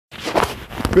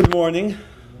Good morning.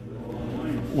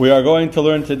 We are going to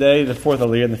learn today the fourth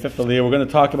aliyah and the fifth aliyah. We're going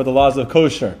to talk about the laws of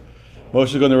kosher. Moshe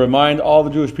is going to remind all the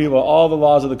Jewish people all the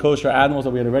laws of the kosher animals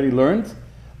that we had already learned.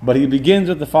 But he begins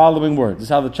with the following words. This is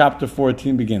how the chapter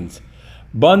 14 begins.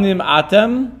 Banim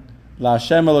atem la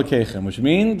Hashem Elokeichem, which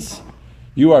means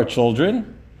you are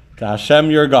children to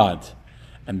Hashem your God.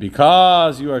 And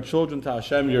because you are children to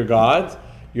Hashem your God,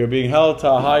 you're being held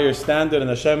to a higher standard, and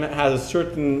Hashem has a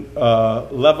certain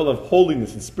level of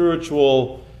holiness and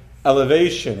spiritual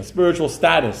elevation, a spiritual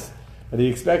status that He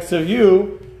expects of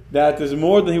you that is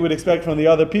more than He would expect from the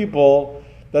other people.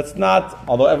 That's not,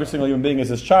 although every single human being is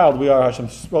His child, we are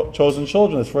Hashem's chosen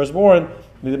children, His firstborn,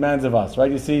 He demands of us,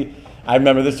 right? You see, I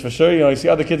remember this for sure, you see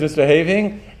other kids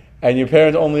misbehaving, and your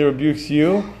parent only rebukes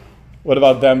you. What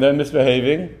about them? They're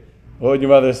misbehaving. What would your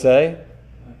mother say?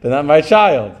 They're not my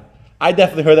child. I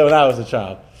definitely heard that when I was a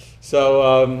child.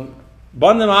 So, you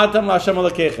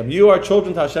are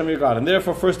children to Hashem your God. And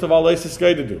therefore, first of all,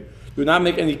 do not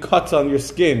make any cuts on your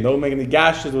skin. Don't make any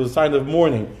gashes. It was a sign of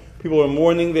mourning. People were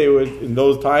mourning. They would, in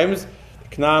those times, the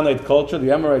Canaanite culture,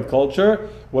 the Amorite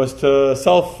culture, was to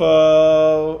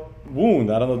self-wound.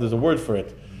 I don't know if there's a word for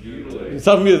it.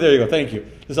 Self-mutilate. There you go. Thank you.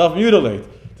 To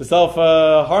self-mutilate. To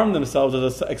self-harm themselves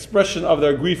as an expression of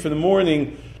their grief and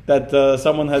mourning that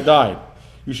someone had died.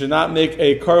 You should not make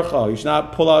a karcha. You should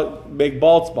not make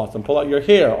bald spots and pull out your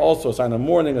hair. Also a sign of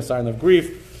mourning, a sign of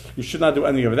grief. You should not do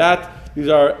any of that. These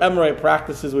are Amorite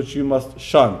practices which you must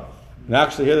shun. And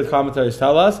actually here the commentaries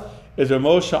tell us is that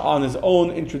Moshe on his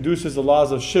own introduces the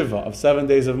laws of Shiva, of 7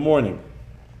 days of mourning.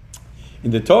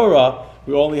 In the Torah,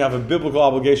 we only have a biblical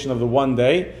obligation of the 1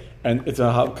 day, and it's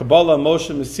a Kabbalah Moshe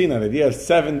Messina. The idea of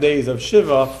 7 days of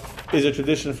Shiva is a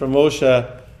tradition from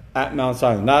Moshe at Mount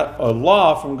Sinai. Not a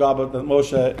law from God, but that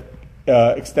Moshe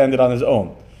extended on his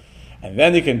own. And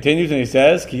then he continues and he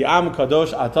says, Ki am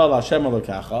kadosh ata Hashem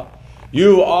Elokecha.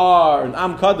 You are an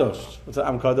am kadosh. What's an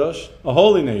am kadosh? A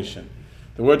holy nation.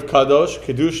 The word kadosh,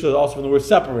 kedusha, is also from the word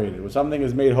separated. When something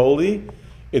is made holy,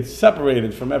 it's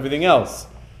separated from everything else.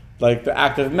 Like the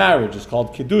act of marriage is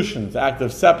called kedushin. It's the act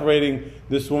of separating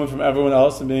this woman from everyone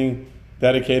else and being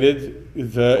dedicated.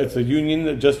 It's a union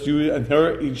that just you and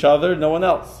her, each other, no one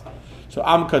else. So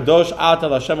Am Kadosh Ata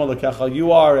Hashem Elokecha,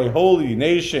 you are a holy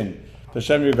nation to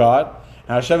Hashem your God, and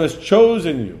Hashem has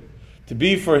chosen you to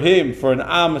be for Him, for an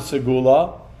Am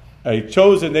Segula, a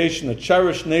chosen nation, a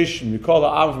cherished nation. You call the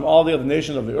Am from all the other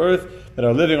nations of the earth that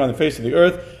are living on the face of the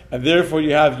earth, and therefore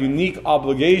you have unique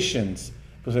obligations.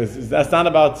 Because that's not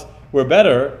about we're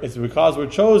better, it's because we're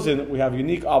chosen, we have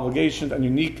unique obligations and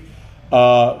unique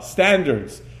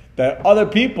standards that other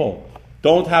people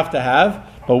don't have to have,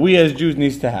 but we as Jews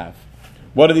need to have.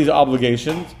 What are these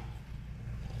obligations?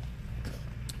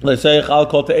 Let's say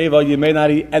you may not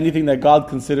eat anything that God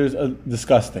considers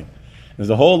disgusting. There's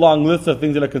a whole long list of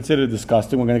things that are considered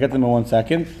disgusting. We're going to get them in 1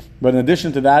 second. But in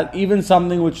addition to that, even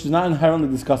something which is not inherently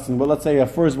disgusting, but let's say a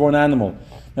firstborn animal,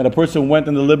 that a person went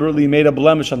and deliberately made a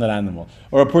blemish on that animal,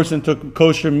 or a person took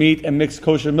kosher meat and mixed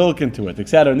kosher milk into it,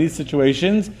 etc. In these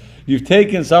situations, you've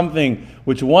taken something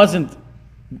which wasn't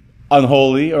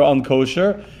unholy or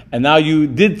unkosher, and now you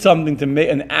did something to make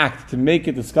an act to make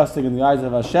it disgusting in the eyes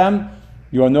of Hashem.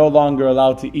 You are no longer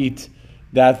allowed to eat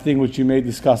that thing which you made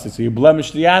disgusting. So you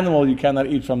blemish the animal, you cannot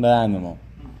eat from the animal.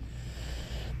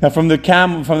 Now from the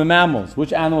mammals,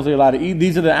 which animals are you allowed to eat?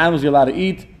 These are the animals you're allowed to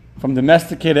eat. From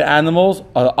domesticated animals,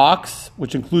 an ox,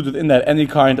 which includes within that any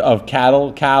kind of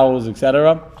cattle, cows,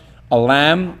 etc., a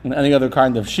lamb, and any other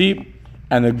kind of sheep,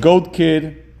 and a goat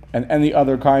kid, and any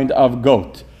other kind of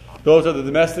goat. Those are the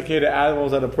domesticated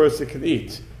animals that a person can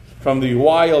eat. From the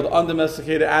wild,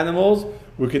 undomesticated animals,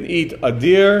 we can eat a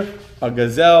deer, a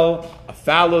gazelle, a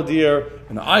fallow deer,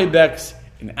 an ibex,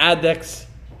 an addex,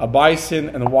 a bison,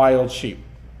 and a wild sheep.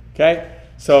 Okay?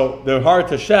 So they're hard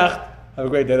to shecht. Have a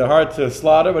great day. They're hard to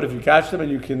slaughter, but if you catch them and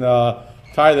you can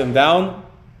tie them down,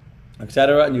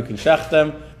 etc., and you can shecht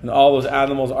them, and all those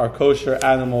animals are kosher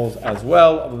animals as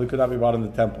well, although they could not be brought in the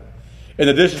temple. In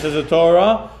addition to the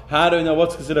Torah, how do we know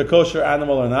what's considered a kosher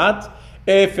animal or not?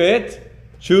 If it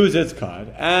chews its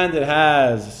cud and it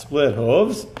has split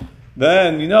hooves,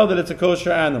 then you know that it's a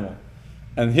kosher animal.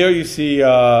 And here you see,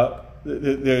 and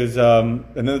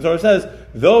then the Torah says,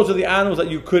 those are the animals that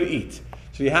you could eat.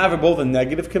 So you have both a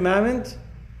negative commandment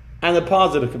and a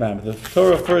positive commandment. The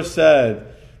Torah first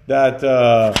said that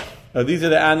these are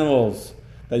the animals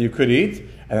that you could eat,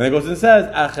 and then it goes and says,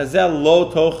 "Achazel lo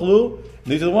tochlu."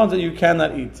 These are the ones that you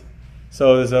cannot eat.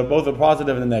 So there's both a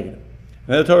positive and a negative.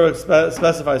 And then the Torah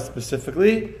specifies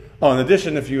specifically. In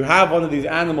addition, if you have one of these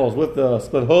animals with the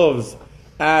split hooves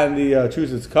and the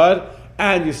chews its cud,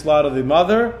 and you slaughter the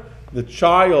mother, the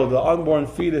child, the unborn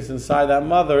fetus inside that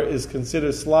mother, is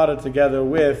considered slaughtered together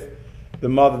with the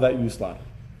mother that you slaughtered.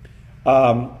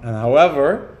 And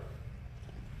however,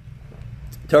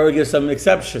 Torah gives some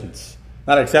exceptions.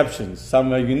 Not exceptions,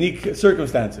 some unique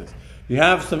circumstances. You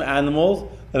have some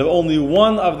animals that have only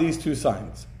one of these two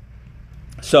signs.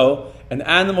 So, an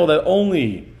animal that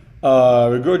only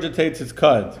regurgitates its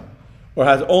cud or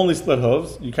has only split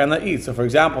hooves, you cannot eat. So, for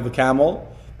example, the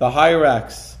camel, the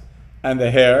hyrax, and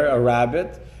the hare, a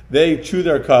rabbit, they chew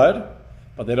their cud,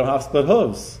 but they don't have split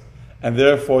hooves, and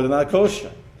therefore they're not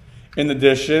kosher. In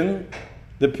addition,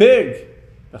 the pig,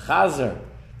 the chazer,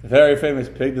 the very famous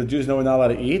pig the Jews know we're not allowed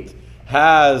to eat,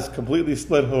 has completely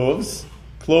split hooves,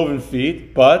 cloven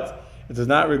feet, but it does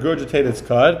not regurgitate its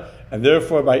cud, and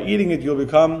therefore by eating it you'll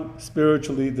become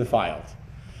spiritually defiled.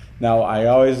 Now I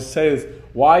always say this,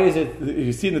 why is it,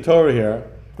 you see in the Torah here,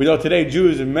 we know today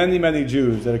Jews, and many, many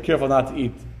Jews that are careful not to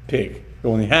eat pig.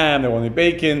 They're only ham, they're only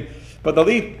bacon, but they'll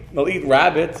eat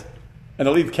rabbit, and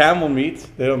they'll eat camel meat.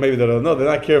 Maybe they don't know, they're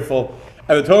not careful.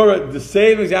 And the Torah, the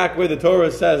same exact way the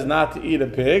Torah says not to eat a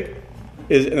pig,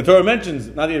 and the Torah mentions,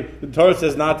 the Torah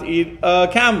says not to eat a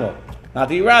camel, not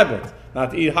to eat rabbit,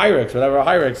 not to eat hyrax, whatever a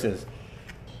hyrax is.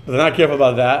 But they're not careful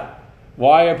about that.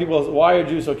 Why are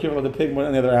Jews so careful about the pig more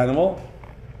than any other animal?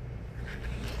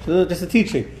 So just a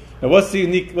teaching. Now what's the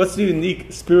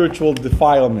unique spiritual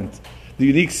defilement? The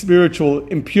unique spiritual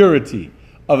impurity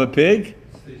of a pig?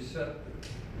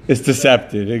 It's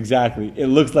deceptive, exactly. It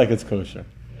looks like it's kosher.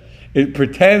 It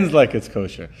pretends like it's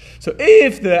kosher. So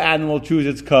if the animal chews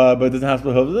its cud but it doesn't have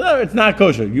split hooves, it's not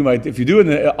kosher. You might, if you do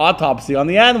an autopsy on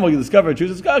the animal, you discover it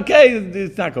chews its cud, okay,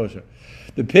 it's not kosher.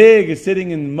 The pig is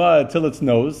sitting in mud till its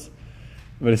nose,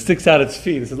 but it sticks out its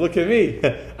feet. It says, look at me,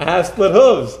 I have split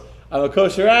hooves. I'm a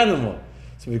kosher animal.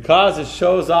 So because it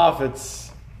shows off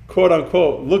its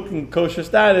quote-unquote looking kosher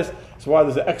status, that's why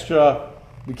there's an extra,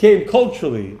 became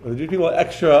culturally, the Jewish people,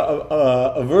 extra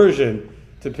aversion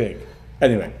to pig.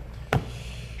 Anyway.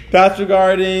 That's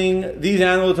regarding these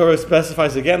animals. The Torah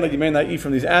specifies again that you may not eat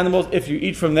from these animals. If you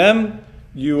eat from them,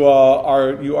 you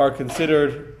are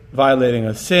considered violating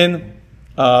a sin.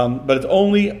 But it's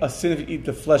only a sin if you eat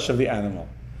the flesh of the animal.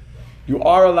 You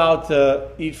are allowed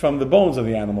to eat from the bones of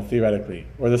the animal, theoretically,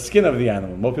 or the skin of the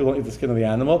animal. Most people don't eat the skin of the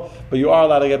animal, but you are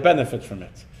allowed to get benefit from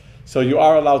it. So you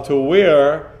are allowed to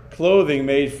wear clothing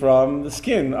made from the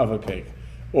skin of a pig,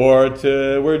 or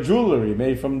to wear jewelry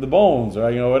made from the bones,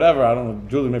 or whatever. I don't know,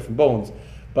 jewelry made from bones,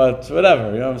 but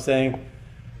whatever. You know what I'm saying?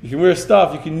 You can wear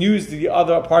stuff. You can use the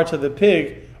other parts of the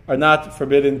pig are not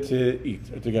forbidden to eat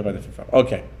or to get benefit from.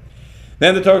 Okay.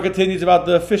 Then the Torah continues about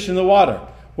the fish in the water.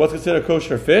 What's considered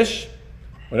kosher fish?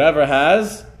 Whatever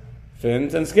has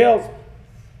fins and scales.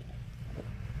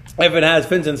 If it has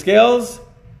fins and scales,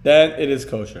 then it is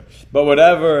kosher. But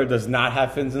whatever does not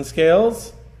have fins and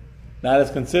scales, that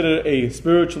is considered a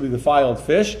spiritually defiled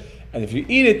fish, and if you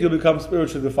eat it, you'll become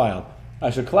spiritually defiled. I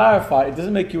should clarify, it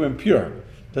doesn't make you impure.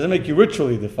 It doesn't make you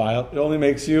ritually defiled. It only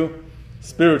makes you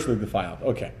spiritually defiled.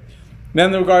 Okay.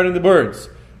 Then regarding the birds.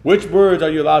 Which birds are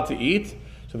you allowed to eat?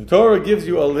 So the Torah gives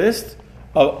you a list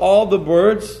of all the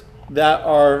birds that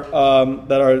are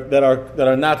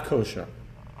not kosher.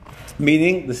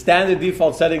 Meaning, the standard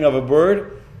default setting of a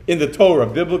bird in the Torah,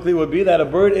 biblically, would be that a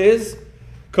bird is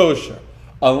kosher.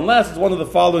 Unless it's one of the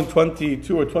following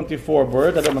 22 or 24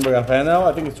 birds. I don't remember right now.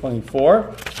 I think it's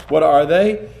 24. What are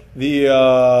they?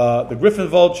 The griffin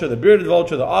vulture, the bearded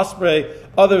vulture, the osprey,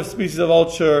 other species of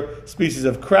vulture, species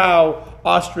of crow,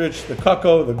 ostrich, the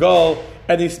cuckoo, the gull,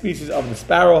 any species of the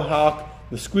sparrowhawk,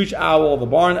 the screech owl, the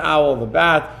barn owl, the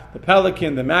bat, the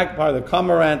pelican, the magpie, the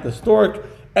cormorant, the stork,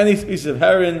 any species of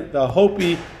heron, the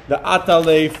hopi, the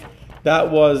atalef.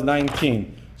 That was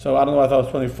 19. So I don't know why I thought it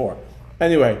was 24.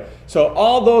 Anyway, so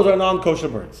all those are non-kosher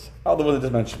birds. All the ones I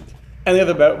just mentioned. Any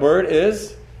other bird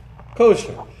is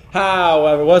kosher.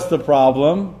 However, what's the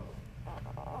problem?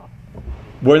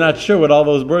 We're not sure what all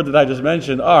those birds that I just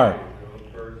mentioned are.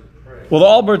 Well,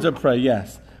 all birds are prey,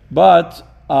 yes. But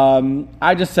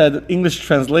I just said English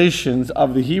translations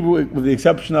of the Hebrew, with the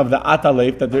exception of the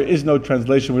atalef, that there is no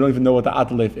translation. We don't even know what the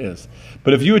atalef is.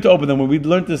 But if you were to open them, when we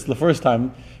learned this the first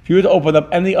time, if you were to open up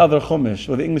any other chumash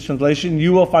with the English translation,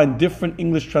 you will find different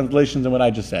English translations than what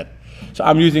I just said. So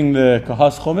I'm using the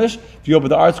Kahas chumash. If you open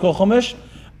the Art Scroll chumash,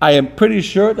 I am pretty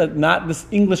sure that not this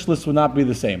English list would not be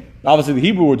the same. Obviously, the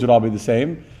Hebrew words would all be the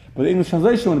same, but the English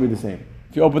translation wouldn't be the same.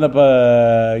 If you open up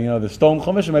the Stone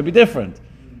chumash, it might be different.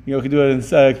 You can do an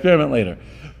experiment later.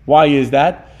 Why is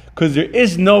that? Because there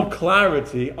is no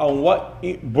clarity on what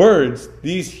birds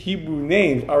these Hebrew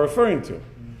names are referring to.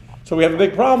 So we have a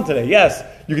big problem today. Yes,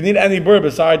 you can eat any bird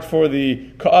besides for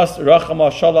the ka'as,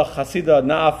 rachama, shalach, chasida,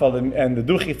 na'afal, and the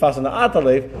duchifas and the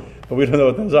atalef, but we don't know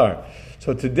what those are.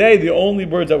 So today, the only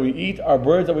birds that we eat are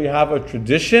birds that we have a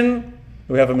tradition,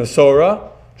 we have a Masorah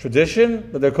tradition,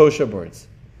 but they're kosher birds.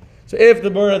 So if the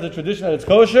bird has a tradition that it's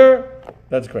kosher,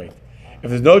 that's great. If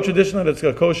there's no tradition that it's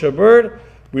a kosher bird,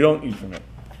 we don't eat from it.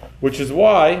 Which is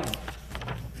why,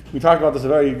 we talked about this, a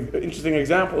very interesting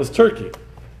example is turkey.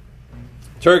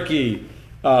 Turkey,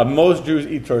 most Jews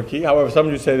eat turkey. However, some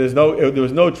Jews say there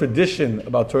was no tradition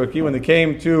about turkey. When they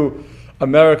came to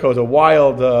America, it was a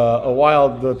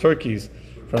wild turkeys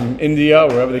from India,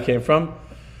 wherever they came from.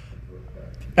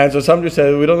 And so some Jews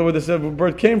say, we don't know where this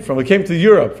bird came from. It came to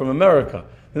Europe from America.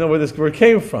 We don't know where this bird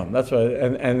came from. That's why,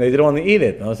 and they didn't want to eat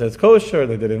it. And I said it's kosher.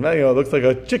 They didn't, it looks like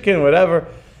a chicken, whatever.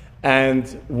 And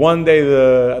one day,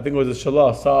 I think it was a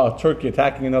shalah, saw a turkey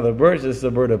attacking another bird. This is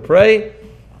a bird of prey.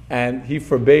 And he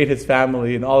forbade his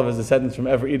family and all of his descendants from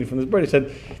ever eating from this bird. He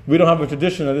said, we don't have a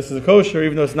tradition that this is a kosher,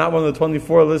 even though it's not one of the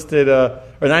 24 listed, or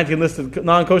 19 listed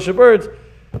non-kosher birds.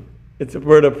 It's a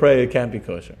bird of prey, it can't be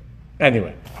kosher.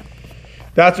 Anyway,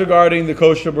 that's regarding the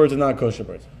kosher birds and non-kosher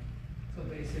birds. So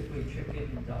basically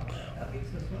chicken and duck, that makes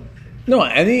this one? No,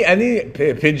 any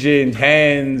pigeons,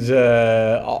 hens,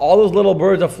 all those little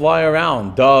birds that fly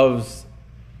around, doves.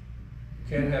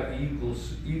 Can't have eagle soup.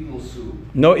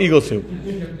 No eagle soup.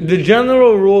 The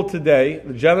general rule today,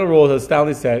 as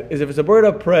Stanley said, is if it's a bird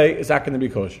of prey, it's not going to be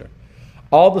kosher.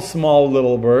 All the small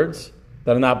little birds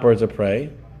that are not birds of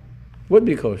prey would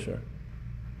be kosher.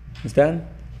 Understand?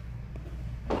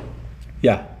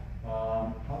 Yeah.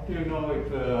 How do you know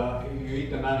if you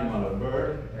eat an animal, a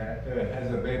bird that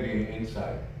has a baby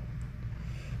inside?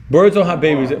 Birds don't have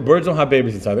babies. Birds don't have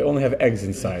babies inside. They only have eggs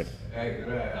inside. Egg,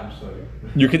 I'm sorry.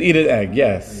 You could eat an egg,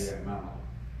 yes.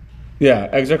 Yeah,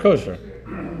 eggs are kosher.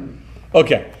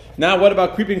 Okay. Now, what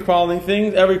about creeping, crawling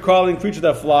things? Every crawling creature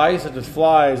that flies, such as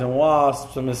flies and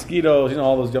wasps and mosquitoes,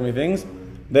 all those yummy things,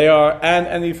 they are, and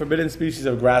any forbidden species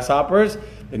of grasshoppers,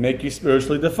 they make you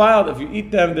spiritually defiled. If you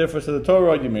eat them, therefore, says the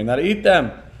Torah, you may not eat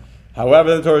them.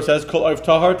 However, the Torah says, Kol oif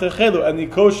tahar techelu, any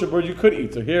kosher bird you could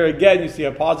eat. So here again, you see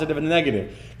a positive and a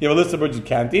negative. You have a list of birds you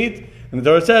can't eat, and the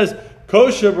Torah says,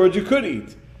 kosher bird you could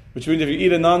eat. Which means if you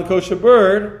eat a non-kosher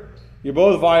bird, you're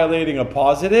both violating a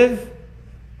positive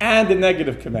and a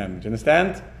negative commandment. You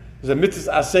understand? There's a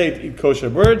mitzvah asay to eat kosher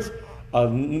birds, a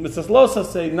mitzvah los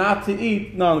asay not to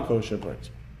eat non-kosher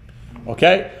birds.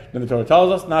 Okay? Then the Torah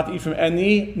tells us not to eat from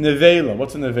any nevela.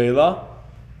 What's a nevela?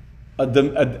 A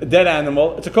dead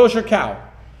animal. It's a kosher cow,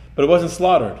 but it wasn't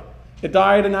slaughtered. It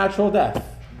died a natural death.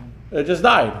 It just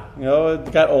died.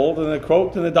 It got old and it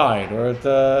croaked and it died. Or it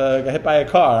got hit by a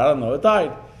car. I don't know. It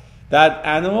died. That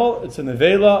animal, it's a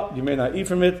nevela. You may not eat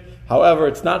from it. However,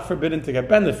 it's not forbidden to get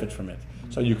benefit from it.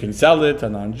 So you can sell it to a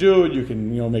non-Jew. You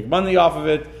can make money off of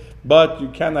it. But you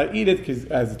cannot eat it because,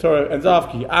 as the Torah ends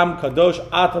off, Ki am kadosh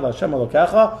atal Hashem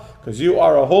Elokecha, because you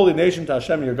are a holy nation to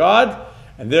Hashem your God,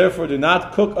 and therefore do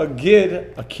not cook a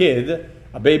kid,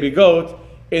 a baby goat,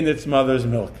 in its mother's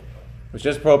milk. Which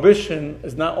this prohibition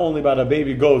is not only about a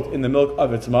baby goat in the milk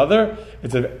of its mother,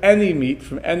 it's of any meat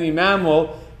from any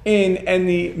mammal in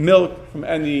any milk from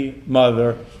any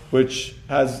mother, which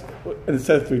has, and it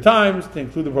says 3 times, to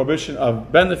include the prohibition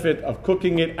of benefit of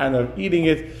cooking it and of eating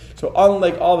it. So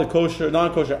unlike all the kosher,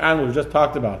 non-kosher animals we just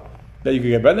talked about, that you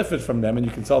can get benefit from them and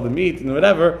you can sell the meat and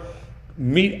whatever,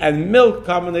 meat and milk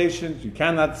combinations you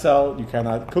cannot sell, you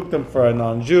cannot cook them for a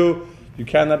non-Jew, you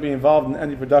cannot be involved in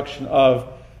any production of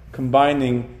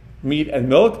combining meat and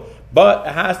milk, but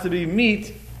it has to be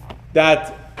meat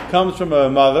that comes from a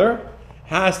mother,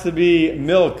 has to be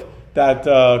milk that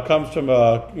comes from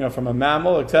a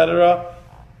mammal, etc.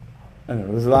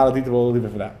 Anyway, there's a lot of detail. We'll leave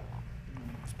it for that.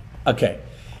 Okay.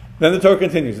 Then the Torah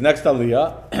continues. Next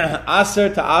aliyah,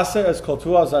 aser to aser es kol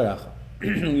tuah zaracha.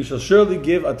 You shall surely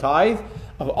give a tithe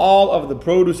of all of the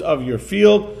produce of your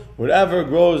field, whatever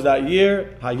grows that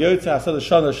year. Hayotze hasad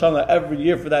shana shana, every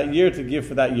year for that year to give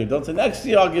for that year. Don't say next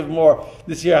year I'll give more.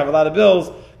 This year I have a lot of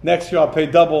bills. Next year I'll pay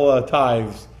double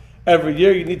tithes. Every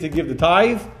year you need to give the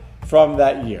tithe from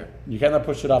that year. You cannot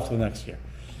push it off to the next year.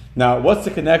 Now, what's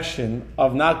the connection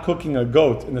of not cooking a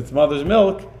goat in its mother's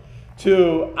milk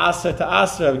to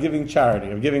aser of giving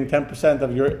charity, of giving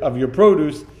 10% of your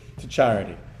produce to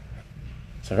charity?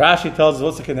 So Rashi tells us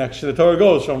what's the connection. The Torah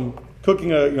goes from cooking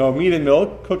meat and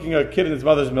milk, cooking a kid in its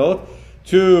mother's milk,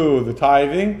 to the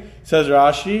tithing. Says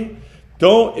Rashi,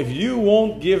 if you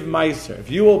won't give meiser, if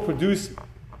you will produce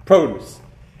produce,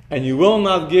 and you will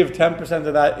not give 10%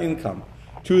 of that income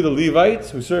to the Levites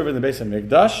who serve in the Beis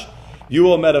HaMikdash, You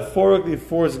will metaphorically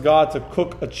force God to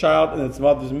cook a child in its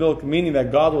mother's milk, meaning that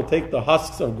God will take the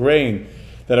husks of grain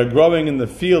that are growing in the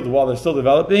field while they're still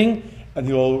developing, and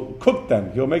He will cook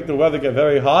them. He will make the weather get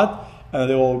very hot, and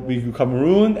they will become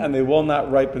ruined, and they will not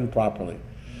ripen properly.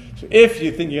 So if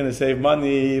you think you're going to save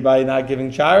money by not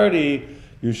giving charity,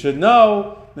 you should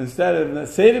know, instead of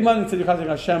saving money, instead of asking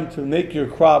Hashem to make your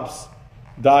crops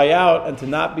die out and to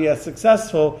not be as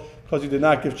successful because you did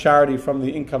not give charity from the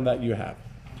income that you have.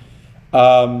 So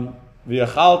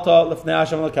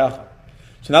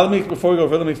now before we go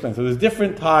further, let me explain. So there's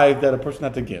different tithes that a person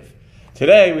had to give.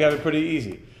 Today we have it pretty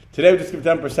easy. Today we just give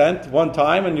 10% one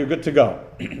time and you're good to go.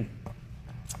 In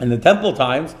the temple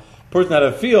times, a person had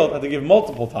a field had to give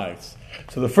multiple tithes.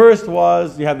 So the first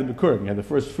was, you had the Bikurim, you had the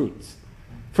first fruits.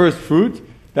 First fruit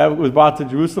that was brought to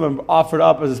Jerusalem and offered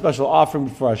up as a special offering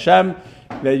before Hashem,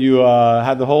 that you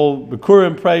had the whole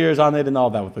Bikurim prayers on it and all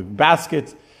that with the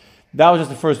baskets. That was just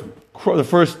the first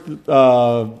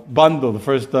bundle, the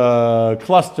first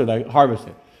cluster that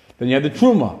harvested. Then you had the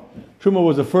Truma. Truma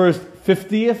was the first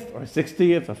 50th or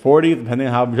 60th or 40th, depending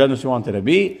on how generous you wanted to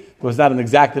be. It was not an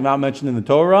exact amount mentioned in the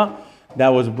Torah. That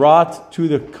was brought to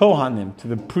the Kohanim, to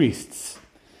the priests.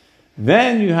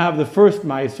 Then you have the first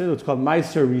Meiser, it's called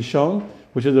Meiser Rishon,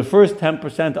 which is the first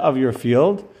 10% of your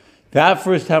field. That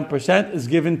first 10% is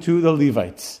given to the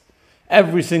Levites.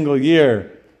 Every single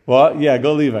year,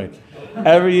 go Levite.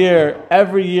 Every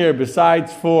year,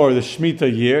 besides for the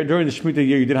Shemitah year, during the Shemitah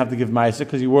year you didn't have to give Meiser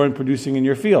because you weren't producing in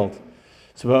your field.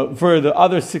 So for the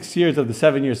other 6 years of the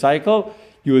 7-year cycle,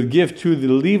 you would give to the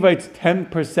Levites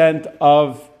 10%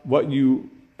 of what you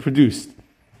produced.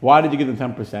 Why did you give them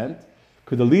 10%?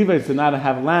 Because the Levites did not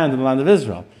have land in the land of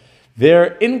Israel.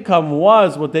 Their income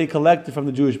was what they collected from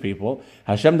the Jewish people.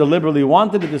 Hashem deliberately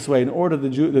wanted it this way in order that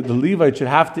the Levites should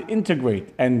have to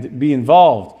integrate and be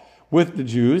involved with the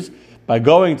Jews by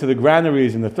going to the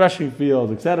granaries and the threshing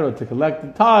fields, etc., to collect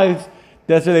the tithes.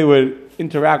 That's how they would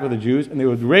interact with the Jews, and they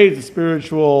would raise the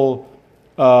spiritual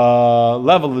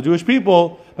level of the Jewish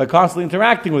people by constantly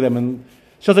interacting with them. And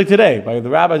just like today, by the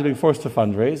rabbis being forced to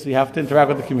fundraise, you have to interact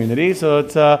with the community. So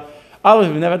it's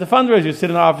otherwise, we never had to fundraise. You sit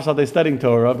in our office all day studying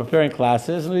Torah, preparing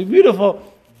classes, and it'd be beautiful.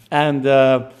 And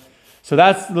so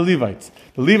that's the Levites.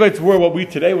 The Levites were what we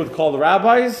today would call the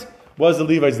rabbis. Was the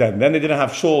Levites then? Then they didn't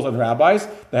have shuls and rabbis.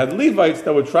 They had Levites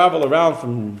that would travel around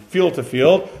from field to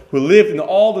field, who lived in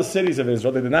all the cities of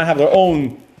Israel. They did not have their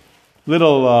own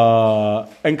little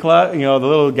enclave,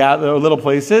 the little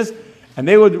places, and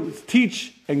they would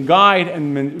teach and guide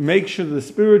and make sure that the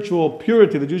spiritual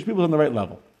purity of the Jewish people was on the right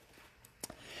level.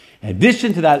 In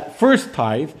addition to that first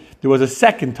tithe, there was a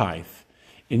second tithe.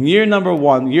 In year number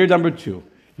 1, year number 2,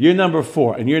 year number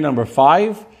 4, and year number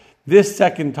 5, this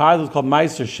second tithe was called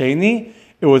Meiser Sheni.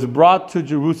 It was brought to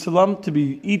Jerusalem to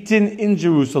be eaten in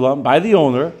Jerusalem by the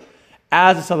owner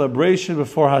as a celebration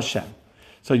before Hashem.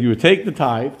 So you would take the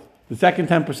tithe, the second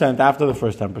 10% after the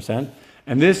first 10%,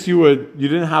 and this you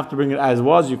didn't have to bring it as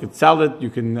was. You could sell it.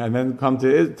 And then come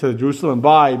to Jerusalem and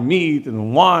buy meat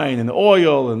and wine and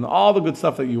oil and all the good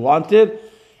stuff that you wanted.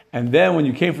 And then when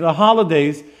you came for the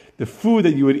holidays, the food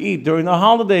that you would eat during the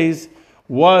holidays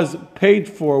was paid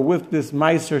for with this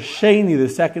Meiser Sheni, the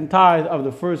second tithe of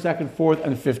the first, second, fourth,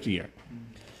 and fifth year.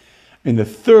 In the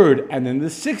third and in the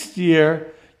 6th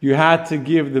year, you had to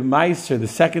give the Meiser, the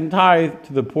second tithe,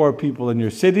 to the poor people in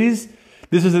your cities.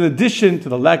 This is in addition to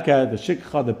the leket, the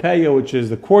shikha, the peya, which is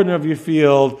the corner of your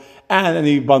field, and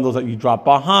any bundles that you drop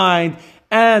behind,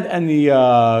 and any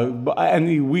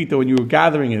wheat that when you were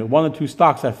gathering it, 1 or 2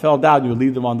 stalks that fell down, you would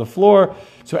leave them on the floor.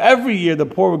 So every year the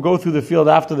poor would go through the field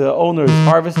after the owners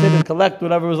harvested and collect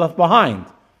whatever was left behind,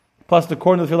 plus the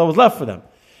corner of the field that was left for them.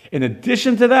 In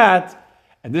addition to that,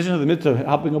 in addition to the mitzvah of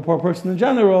helping a poor person in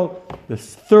general, the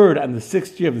 3rd and the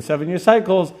 6th year of the 7-year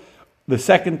cycles, the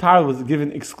second tithe was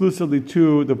given exclusively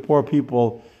to the poor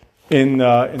people in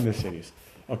the cities.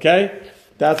 Okay?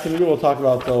 That's going to be what we'll talk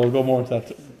about. We'll go more into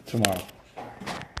that tomorrow.